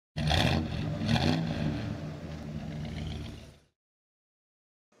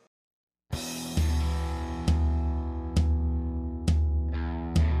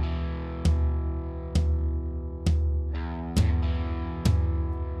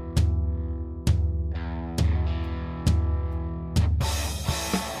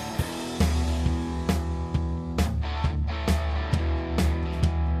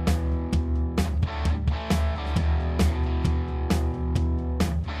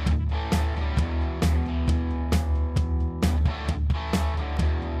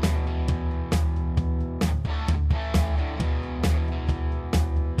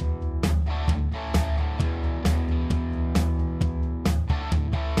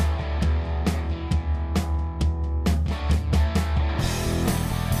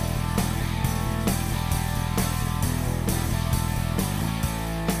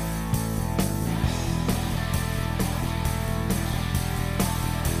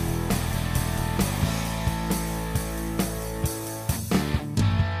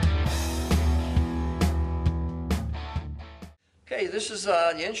this is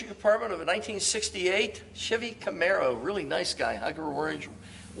the engine compartment of a 1968 Chevy Camaro. Really nice guy. Hugger orange,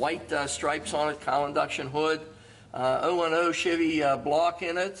 white stripes on it, cowl induction hood. 010 Chevy block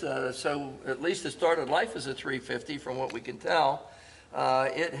in it, so at least it started life as a 350 from what we can tell.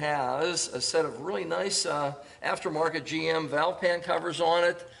 It has a set of really nice aftermarket GM valve pan covers on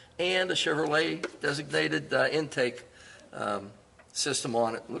it and a Chevrolet designated intake system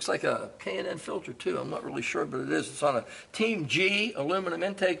on it. Looks like a K&N filter too. I'm not really sure, but it is. It's on a Team G aluminum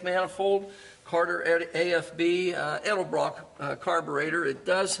intake manifold, Carter AFB Edelbrock carburetor. It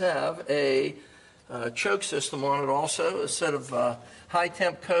does have a choke system on it also, a set of high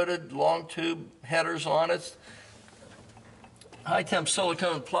temp coated long tube headers on it, high temp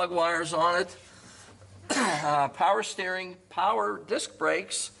silicone plug wires on it, power steering, power disc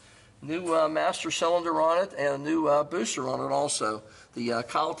brakes, new master cylinder on it, and a new booster on it also. The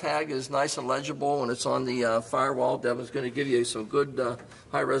cowl tag is nice and legible, and it's on the firewall. Devin's going to give you some good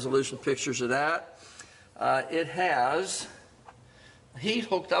high-resolution pictures of that. It has heat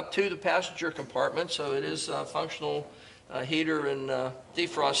hooked up to the passenger compartment, so it is a functional heater and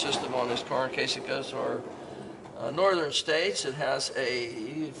defrost system on this car in case it goes to our northern states. It has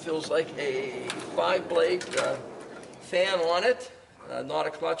it feels like a 5-blade fan on it. Not a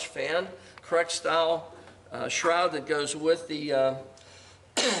clutch fan, correct style shroud that goes with the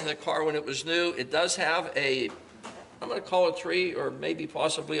the car when it was new. It does have a, I'm going to call it 3 or maybe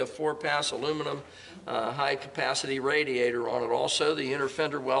possibly a 4-pass aluminum high capacity radiator on it also. The inner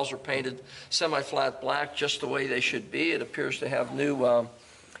fender wells are painted semi-flat black, just the way they should be. It appears to have new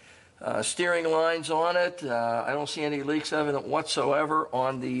steering lines on it. I don't see any leaks evident whatsoever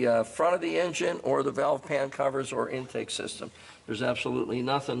on the front of the engine or the valve pan covers or intake system. There's absolutely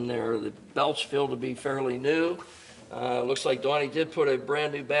nothing there. The belts feel to be fairly new. Looks like Donnie did put a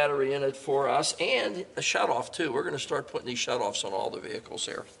brand new battery in it for us and a shutoff too. We're going to start putting these shutoffs on all the vehicles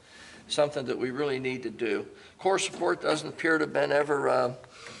here. Something that we really need to do. Core support doesn't appear to have been ever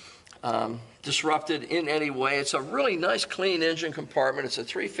disrupted in any way. It's a really nice clean engine compartment. It's a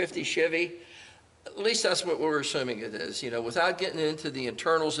 350 Chevy. At least that's what we're assuming it is. You know, without getting into the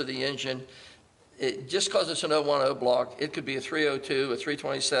internals of the engine, just because it's an 010 block, it could be a 302, a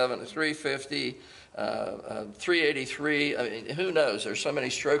 327, a 350, a 383. I mean, who knows? There's so many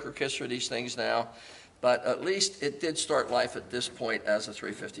stroker kits for these things now. But at least it did start life at this point as a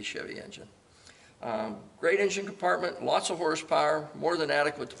 350 Chevy engine. Great engine compartment, lots of horsepower, more than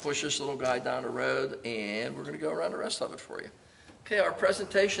adequate to push this little guy down the road, and we're going to go around the rest of it for you. Okay, our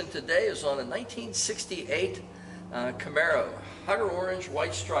presentation today is on a 1968 Camaro, Hugger orange,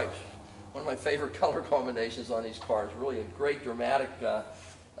 white stripes. One of my favorite color combinations on these cars. Really a great dramatic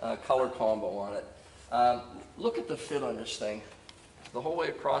color combo on it. Look at the fit on this thing. The whole way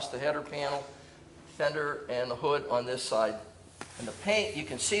across the header panel, fender, and the hood on this side. And the paint, you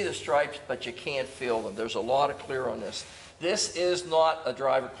can see the stripes, but you can't feel them. There's a lot of clear on this. This is not a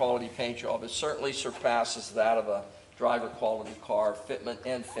driver quality paint job. It certainly surpasses that of a driver quality car, fitment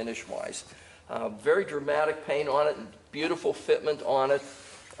and finish wise. Very dramatic paint on it, and beautiful fitment on it.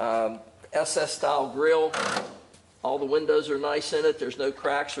 SS style grille. All the windows are nice in it. There's no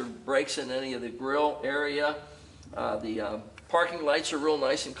cracks or breaks in any of the grille area. The parking lights are real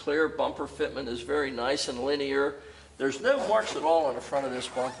nice and clear. Bumper fitment is very nice and linear. There's no marks at all on the front of this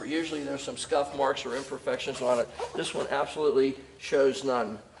bumper. Usually there's some scuff marks or imperfections on it. This one absolutely shows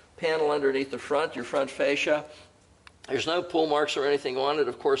none. Panel underneath the front, your front fascia. There's no pull marks or anything on it.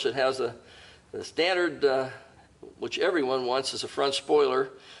 Of course, it has the standard, which everyone wants, is a front spoiler.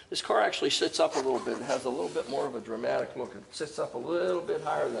 This car actually sits up a little bit. It has a little bit more of a dramatic look. It sits up a little bit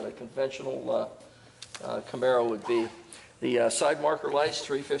higher than a conventional Camaro would be. The side marker lights,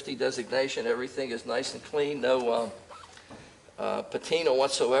 350 designation, everything is nice and clean, no patina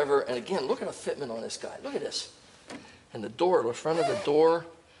whatsoever. And again, look at the fitment on this guy. Look at this. And the door, the front of the door,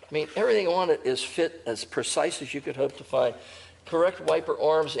 I mean, everything on it is fit as precise as you could hope to find. Correct wiper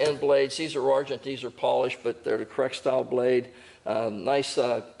arms and blades. These are argent, these are polished, but they're the correct style blade. Nice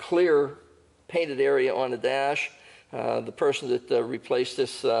clear painted area on the dash. The person that replaced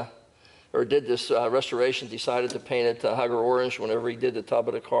this or did this restoration decided to paint it Hugger orange whenever he did the tub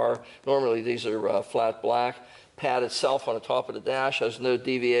of the car. Normally these are flat black. Pad itself on the top of the dash has no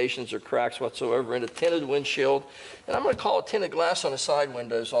deviations or cracks whatsoever in a tinted windshield. And I'm going to call it tinted glass on the side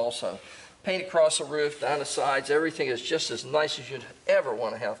windows also. Paint across the roof, down the sides, everything is just as nice as you'd ever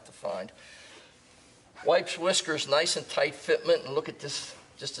want to have to find. Wipes, whiskers, nice and tight fitment, and look at this,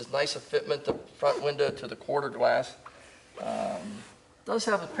 just as nice a fitment, the front window to the quarter glass. Does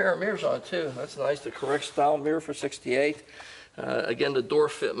have a pair of mirrors on it too, that's nice, the correct style mirror for 68. Again, the door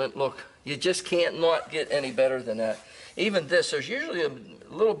fitment, look, you just can't not get any better than that. Even this, there's usually a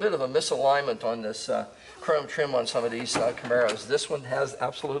little bit of a misalignment on this chrome trim on some of these Camaros. This one has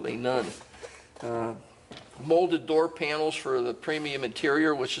absolutely none. Molded door panels for the premium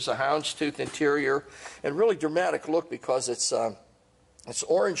interior, which is a houndstooth interior, and really dramatic look because it's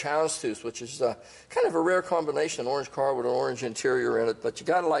orange houndstooth, which is kind of a rare combination, an orange car with an orange interior in it, but you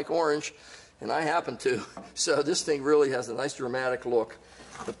gotta like orange, and I happen to. So this thing really has a nice dramatic look.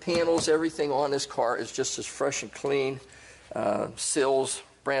 The panels, everything on this car is just as fresh and clean. Sills,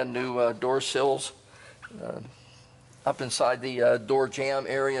 brand new door sills. Up inside the door jamb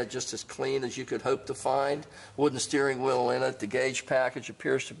area, just as clean as you could hope to find. Wooden steering wheel in it. The gauge package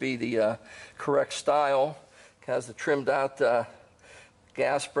appears to be the correct style. It has the trimmed out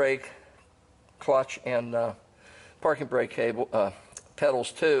gas brake, clutch, and parking brake cable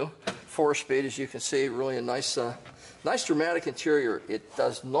pedals too. 4-speed, as you can see, really a nice dramatic interior. It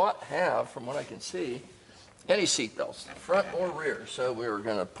does not have, from what I can see, any seat belts, front or rear. So we're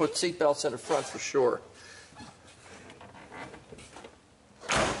going to put seat belts in the front for sure.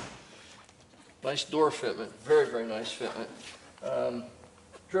 Nice door fitment, very, very nice fitment.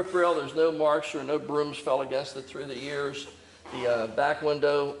 Drip rail, there's no marks or no brooms fell against it through the years. The back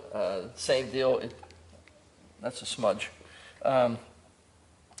window, same deal, that's a smudge.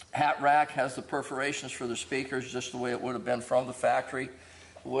 Hat rack has the perforations for the speakers just the way it would have been from the factory.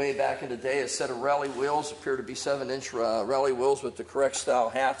 Way back in the day, a set of rally wheels appear to be 7-inch rally wheels with the correct style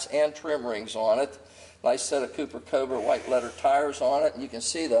hats and trim rings on it. Nice set of Cooper Cobra white leather tires on it. And you can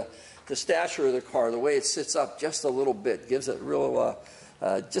see the stature of the car, the way it sits up just a little bit, gives it real,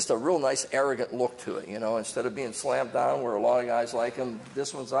 just a real nice arrogant look to it. You know, instead of being slammed down where a lot of guys like them,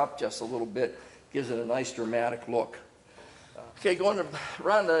 this one's up just a little bit, gives it a nice dramatic look. Okay, going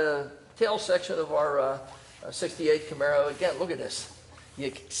around the tail section of our 68 Camaro, again, look at this.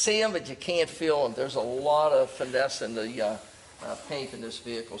 You see them, but you can't feel them. There's a lot of finesse in the paint in this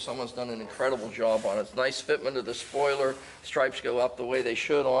vehicle. Someone's done an incredible job on it. It's nice fitment of the spoiler. Stripes go up the way they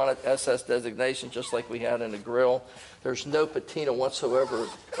should on it. SS designation, just like we had in the grill. There's no patina whatsoever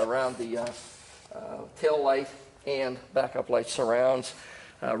around the tail light and backup light surrounds.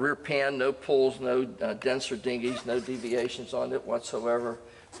 Rear pan, no pulls, no dents or dinghies, no deviations on it whatsoever.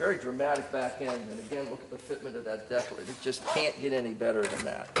 Very dramatic back end. And again, look at the fitment of that decorative. It just can't get any better than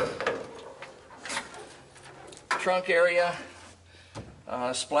that. Trunk area.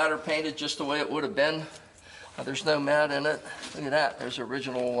 Splatter painted just the way it would have been. There's no mat in it. Look at that. There's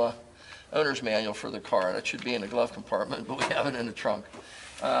original owner's manual for the car. That should be in the glove compartment, but we have it in the trunk.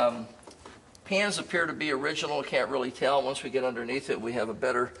 Pans appear to be original. Can't really tell. Once we get underneath it, we have a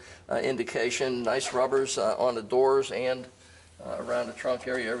better indication. Nice rubbers on the doors and around the trunk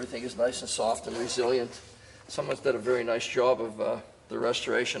area. Everything is nice and soft and resilient. Someone's done a very nice job of the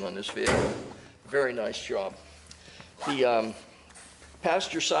restoration on this vehicle. Very nice job. The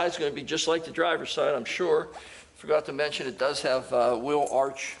passenger side is going to be just like the driver's side, I'm sure. Forgot to mention it does have wheel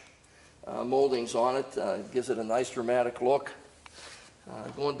arch moldings on it. It gives it a nice dramatic look.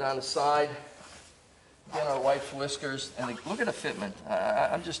 Going down the side, again our wife's whiskers, and look at the fitment.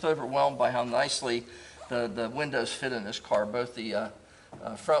 I'm just overwhelmed by how nicely the windows fit in this car, both the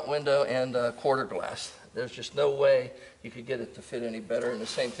front window and quarter glass. There's just no way you could get it to fit any better. And the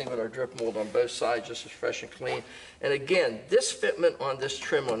same thing with our drip mold on both sides, just as fresh and clean. And again, this fitment on this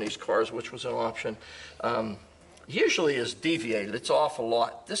trim on these cars, which was an option, usually is deviated. It's off a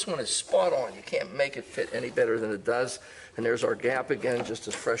lot. This one is spot on. You can't make it fit any better than it does. And there's our gap again, just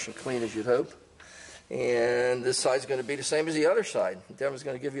as fresh and clean as you'd hope. And this side's going to be the same as the other side. Devin's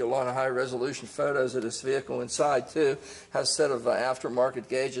going to give you a lot of high-resolution photos of this vehicle inside, too. Has a set of aftermarket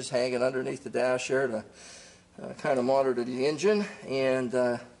gauges hanging underneath the dash there to kind of monitor the engine. And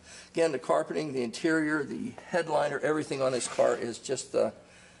again, the carpeting, the interior, the headliner, everything on this car is just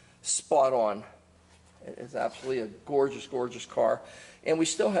spot on. It's absolutely a gorgeous, gorgeous car. And we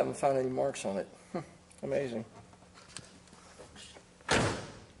still haven't found any marks on it. Amazing.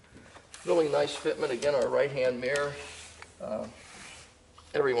 Really nice fitment. Again, our right-hand mirror.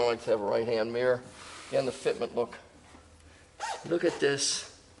 Everyone likes to have a right-hand mirror. Again, the fitment look. Look at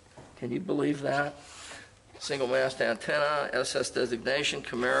this. Can you believe that? Single mast antenna, SS designation,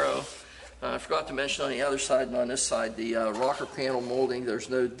 Camaro. I forgot to mention on the other side and on this side, the rocker panel molding. There's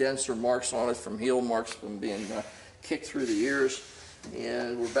no dents or marks on it from heel marks from being kicked through the ears.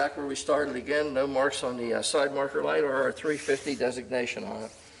 And we're back where we started again. No marks on the side marker light or our 350 designation on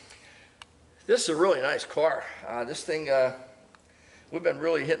it. This is a really nice car. This thing, we've been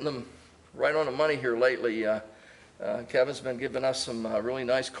really hitting them right on the money here lately. Kevin's been giving us some really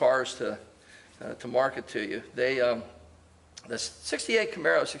nice cars to market to you. They The 68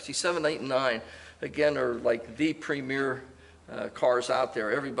 Camaro, 67, 8, and 9, again, are like the premier cars out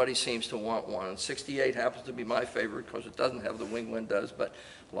there. Everybody seems to want one. And 68 happens to be my favorite because it doesn't have the wing windows, but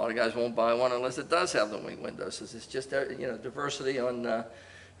a lot of guys won't buy one unless it does have the wing windows. It's just, diversity on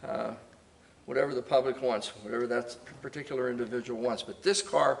whatever the public wants, whatever that particular individual wants. But this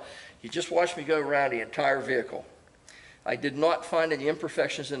car, you just watch me go around the entire vehicle. I did not find any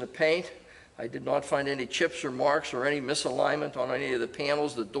imperfections in the paint. I did not find any chips or marks or any misalignment on any of the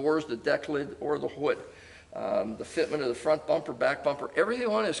panels, the doors, the deck lid, or the hood. The fitment of the front bumper, back bumper, everything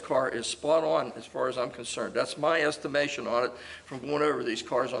on this car is spot on as far as I'm concerned. That's my estimation on it from going over these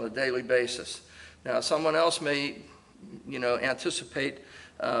cars on a daily basis. Now, someone else may, anticipate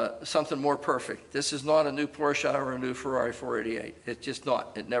something more perfect. This is not a new Porsche or a new Ferrari 488. It's just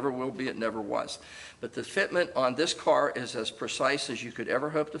not. It never will be. It never was. But the fitment on this car is as precise as you could ever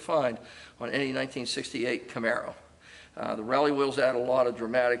hope to find on any 1968 Camaro. The rally wheels add a lot of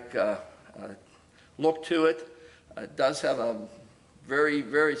dramatic look to it. It does have a very,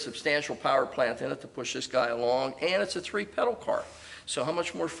 very substantial power plant in it to push this guy along, and it's a 3-pedal car. So how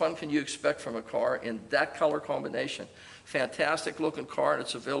much more fun can you expect from a car in that color combination? Fantastic looking car, and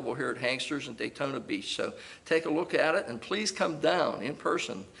it's available here at Hanksters in Daytona Beach. So take a look at it, and please come down in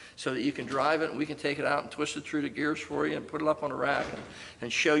person so that you can drive it and we can take it out and twist it through the gears for you and put it up on a rack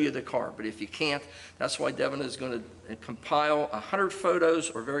and show you the car. But if you can't, that's why Devin is going to compile 100 photos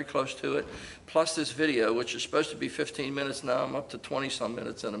or very close to it, plus this video, which is supposed to be 15 minutes now. I'm up to 20-some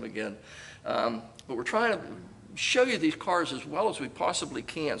minutes in them again. But we're trying to show you these cars as well as we possibly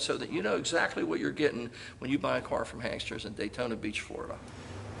can so that you know exactly what you're getting when you buy a car from Hanksters in Daytona Beach, Florida.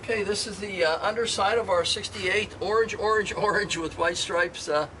 Okay, this is the underside of our 68 orange with white stripes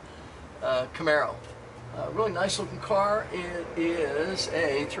Camaro. Really nice looking car. It is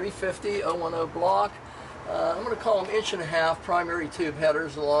a 350 010 block. I'm going to call them 1.5-inch primary tube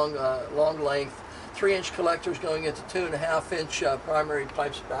headers along long length, 3-inch collectors going into 2.5-inch primary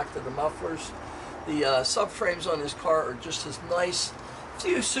pipes back to the mufflers. The subframes on this car are just as nice. A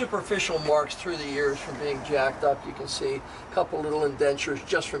few superficial marks through the years from being jacked up. You can see a couple little indentures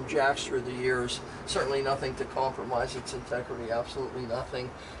just from jacks through the years. Certainly nothing to compromise its integrity, absolutely nothing.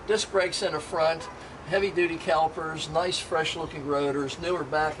 Disc brakes in the front, heavy-duty calipers, nice fresh-looking rotors, newer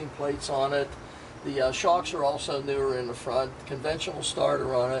backing plates on it. The shocks are also newer in the front, conventional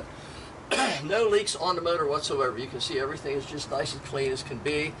starter on it. No leaks on the motor whatsoever. You can see everything is just nice and clean as can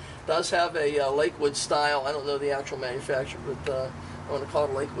be. Does have a Lakewood style, I don't know the actual manufacturer, but I want to call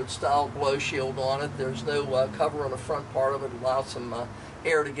it a Lakewood style blow shield on it. There's no cover on the front part of it. It allows some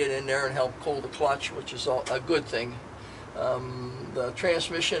air to get in there and help cool the clutch, which is a good thing. The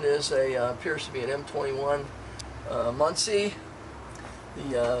transmission is appears to be an M21 Muncie.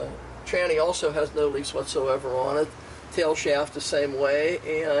 The tranny also has no leaks whatsoever on it. Tail shaft the same way,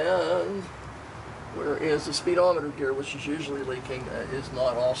 and where is the speedometer gear, which is usually leaking, is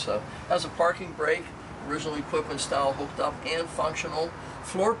not also. Has a parking brake, original equipment style, hooked up and functional.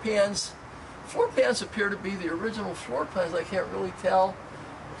 Floor pans appear to be the original floor pans. I can't really tell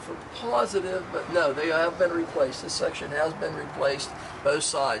for positive, but no, they have been replaced. This section has been replaced, both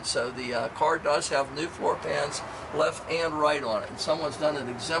sides. So the car does have new floor pans, left and right on it. And someone's done an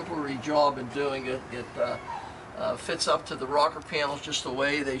exemplary job in doing it. It fits up to the rocker panels just the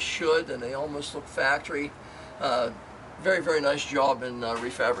way they should, and they almost look factory. Very, very nice job in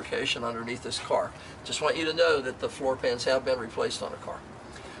refabrication underneath this car. Just want you to know that the floor pans have been replaced on the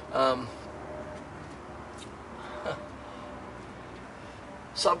car.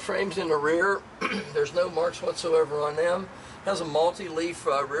 Subframes in the rear, there's no marks whatsoever on them. Has a multi-leaf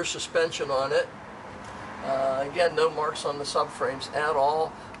rear suspension on it. Again, no marks on the subframes at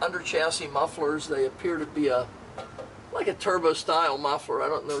all. Under chassis mufflers, they appear to be like a turbo style muffler. I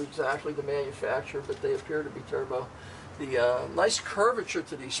don't know exactly the manufacturer, but they appear to be turbo. The nice curvature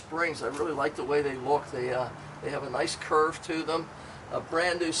to these springs, I really like the way they look. They have a nice curve to them. A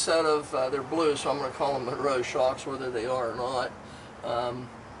brand new set of, they're blue, so I'm going to call them Monroe shocks, whether they are or not.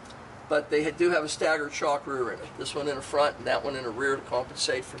 But they do have a staggered shock rear in it. This one in the front and that one in the rear to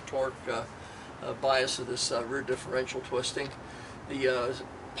compensate for torque bias of this rear differential twisting. The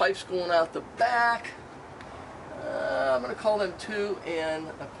pipes going out the back, I'm going to call them 2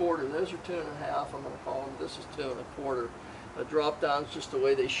 1/4. Those are 2 1/2. I'm going to call them, this is 2 1/4. Drop downs just the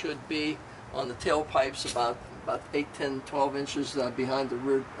way they should be on the tailpipes, about 8, 10, 12 inches behind the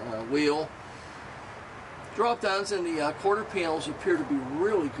rear wheel. Drop downs in the quarter panels appear to be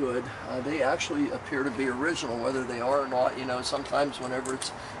really good. They actually appear to be original, whether they are or not. You know, sometimes whenever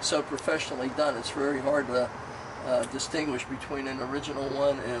it's so professionally done, it's very hard to distinguish between an original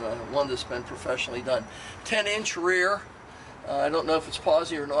one and one that's been professionally done. 10-inch rear, I don't know if it's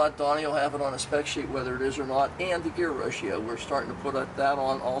posi or not. Donnie will have it on a spec sheet whether it is or not, and the gear ratio. We're starting to put that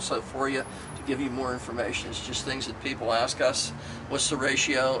on also for you to give you more information. It's just things that people ask us. What's the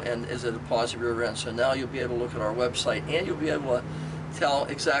ratio, and is it a posi rear end? So now you'll be able to look at our website, and you'll be able to tell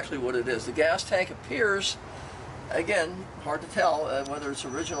exactly what it is. The gas tank appears, again, hard to tell whether it's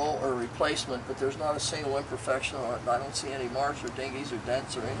original or replacement, but there's not a single imperfection on it. I don't see any marks or dingies or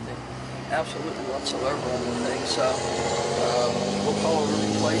dents or anything absolutely whatsoever on the thing, so we'll call it a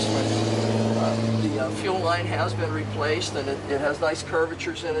replacement. The fuel line has been replaced, and it has nice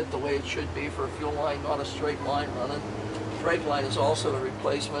curvatures in it the way it should be for a fuel line, not a straight line running. The brake line is also a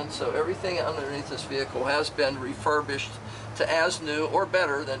replacement, so everything underneath this vehicle has been refurbished to as new or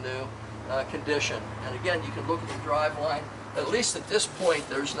better than new condition. And again, you can look at the drive line. At least at this point,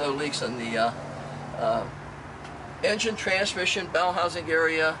 there's no leaks in the engine, transmission, bell housing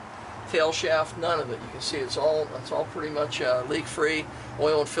area, tail shaft, none of it. You can see it's all pretty much leak-free.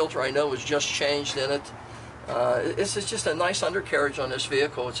 Oil and filter, I know, was just changed in it. It's just a nice undercarriage on this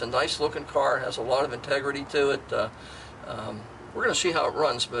vehicle. It's a nice looking car. It has a lot of integrity to it. We're going to see how it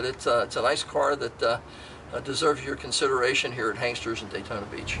runs, but it's a nice car that deserves your consideration here at Hanksters in Daytona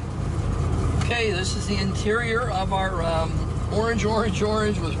Beach. Okay, this is the interior of our orange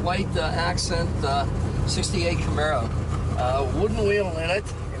with white accent 68 Camaro. Wooden wheel in it.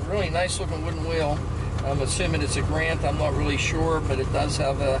 Really nice looking wooden wheel. I'm assuming it's a Grant, I'm not really sure, but it does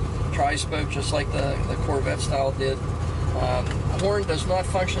have a tri-spoke just like the Corvette style did. Horn does not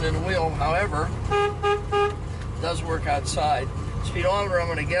function in the wheel, however, it does work outside. Speedometer, I'm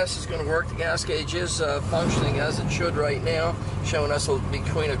going to guess, is going to work. The gas gauge is functioning as it should right now, showing us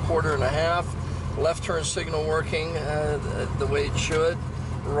between 1/4 and 1/2. Left turn signal working the way it should.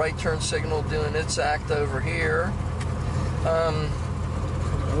 Right turn signal doing its act over here.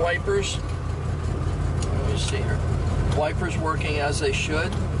 Wipers, let me see here. Wipers working as they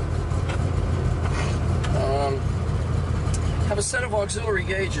should. Have a set of auxiliary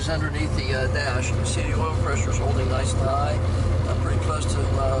gauges underneath the dash. You can see the oil pressure is holding nice and high, pretty close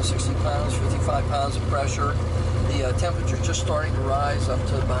to 60 pounds, 55 pounds of pressure. The temperature is just starting to rise up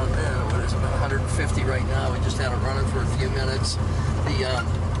to about, what is it, about 150 right now. We just had it running for a few minutes. The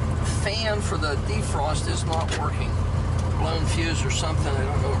fan for the defrost is not working. Blown fuse or something, I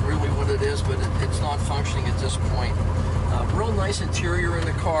don't know really what it is, but it's not functioning at this point. Real nice interior in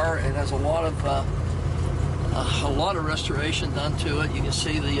the car. It has a lot of restoration done to it. You can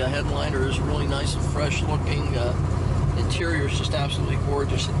see the headliner is really nice and fresh looking. Interior is just absolutely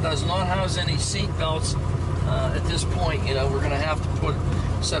gorgeous. It does not house any seat belts at this point. You know, we're going to have to put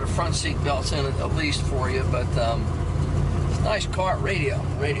a set of front seat belts in it at least for you, but it's a nice car. Radio.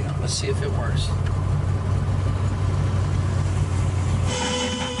 Let's see if it works.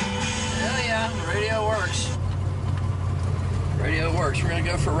 Radio works. Radio works. We're going to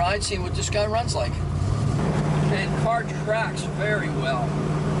go for a ride, see what this guy runs like. Okay, the car tracks very well.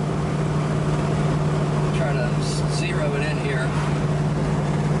 Try to zero it in here.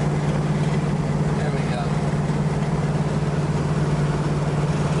 There we go.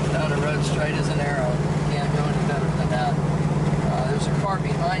 Down the road straight as an arrow. Can't go any better than that. There's a car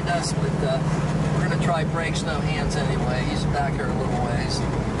behind us, but we're going to try brakes, no hands anyway. He's back here a little ways.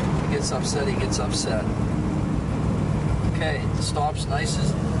 Gets upset, he gets upset. Okay, it stops nice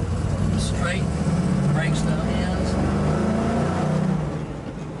and straight, brakes no hands.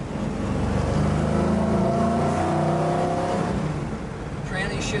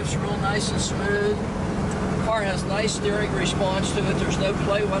 Tranny shifts real nice and smooth. The car has nice steering response to it. There's no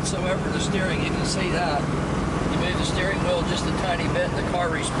play whatsoever in the steering, you can see that. You move the steering wheel just a tiny bit and the car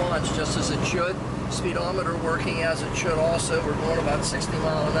responds just as it should. Speedometer working as it should also. We're going about 60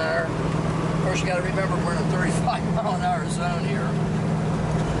 miles an hour. Of course, you got to remember we're in a 35 mile an hour zone here.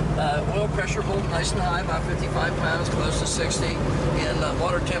 Oil pressure holding nice and high, about 55 pounds, close to 60. And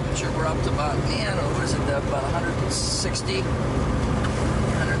water temperature, we're up to about, what is it, about 160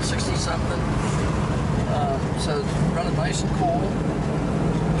 something. So it's running nice and cool.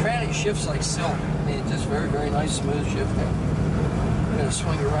 Tranny shifts like silk. I mean, just very, very nice, smooth shifting. I'm going to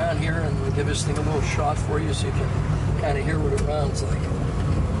swing around here and give this thing a little shot for you so you can kind of hear what it runs like.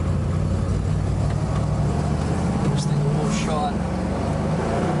 Give this thing a little shot.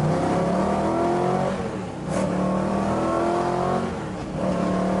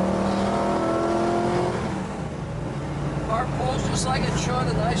 Car pulls just like it should,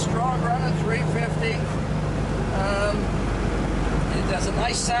 a nice strong running 350. It has a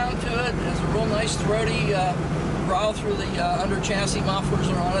nice sound to it. It has a real nice throaty growl through the under chassis mufflers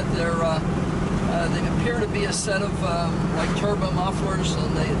are on it. They appear to be a set of like turbo mufflers,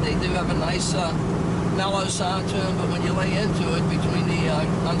 and they do have a nice mellow sound to them, but when you lay into it, between the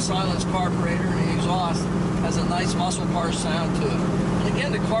unsilenced carburetor and the exhaust, has a nice muscle car sound to it. And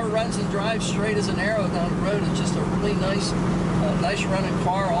again, the car runs and drives straight as an arrow down the road. It's just a really nice running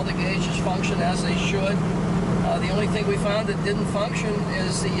car. All the gauges function as they should. The only thing we found that didn't function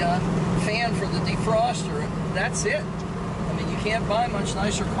is the fan for the defroster. That's it. I mean, you can't buy a much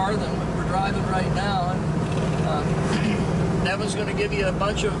nicer car than what we're driving right now. And Devin's going to give you a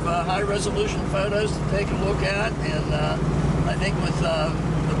bunch of high-resolution photos to take a look at. And I think with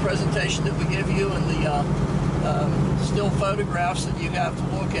the presentation that we give you and the still photographs that you have to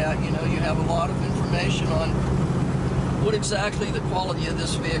look at, you know, you have a lot of information on what exactly the quality of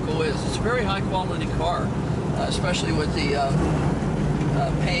this vehicle is. It's a very high-quality car. Especially with the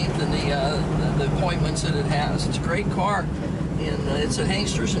paint and the appointments that it has. It's a great car, and it's at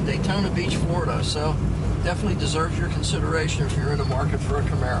Hanksters in Daytona Beach, Florida, so definitely deserves your consideration if you're in the market for a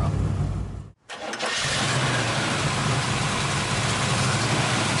Camaro.